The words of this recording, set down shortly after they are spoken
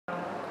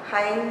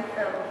Hi,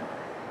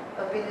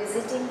 I've been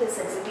visiting this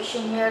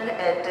exhibition here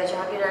at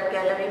Jehangir Art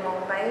Gallery,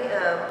 Mumbai.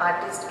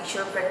 Artist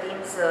Kishore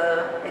Pratim's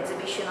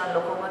exhibition on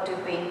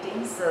locomotive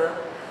paintings.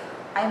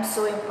 I'm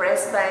so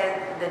impressed by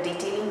the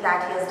detailing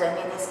that he has done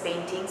in his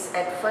paintings.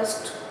 At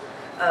first,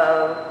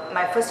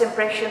 my first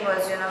impression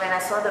was, when I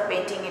saw the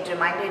painting, it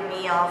reminded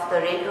me of the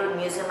Railroad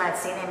Museum I'd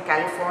seen in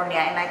California,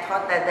 and I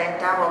thought that the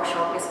entire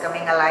workshop is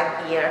coming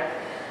alive here.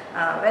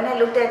 When I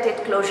looked at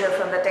it closer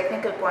from the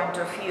technical point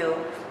of view,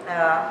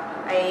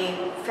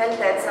 I felt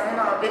that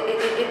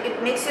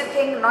it makes you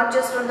think not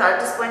just from the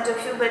artist's point of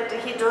view, but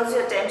he draws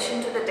your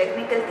attention to the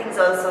technical things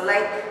also.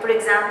 Like, for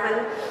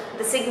example,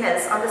 the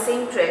signals on the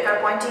same track are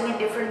pointing in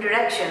different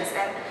directions,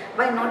 and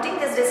by noting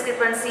this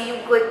discrepancy,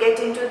 you get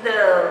into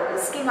the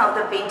skin of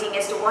the painting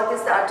as to what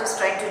is the artist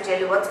trying to tell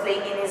you, what's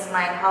playing in his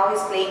mind, how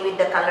he's playing with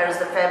the colors,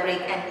 the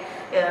fabric, and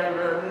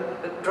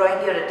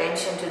drawing your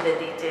attention to the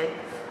detail.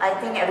 I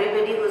think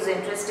everybody who's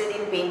interested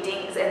in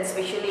paintings and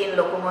especially in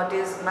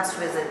locomotives must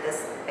visit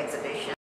this exhibition.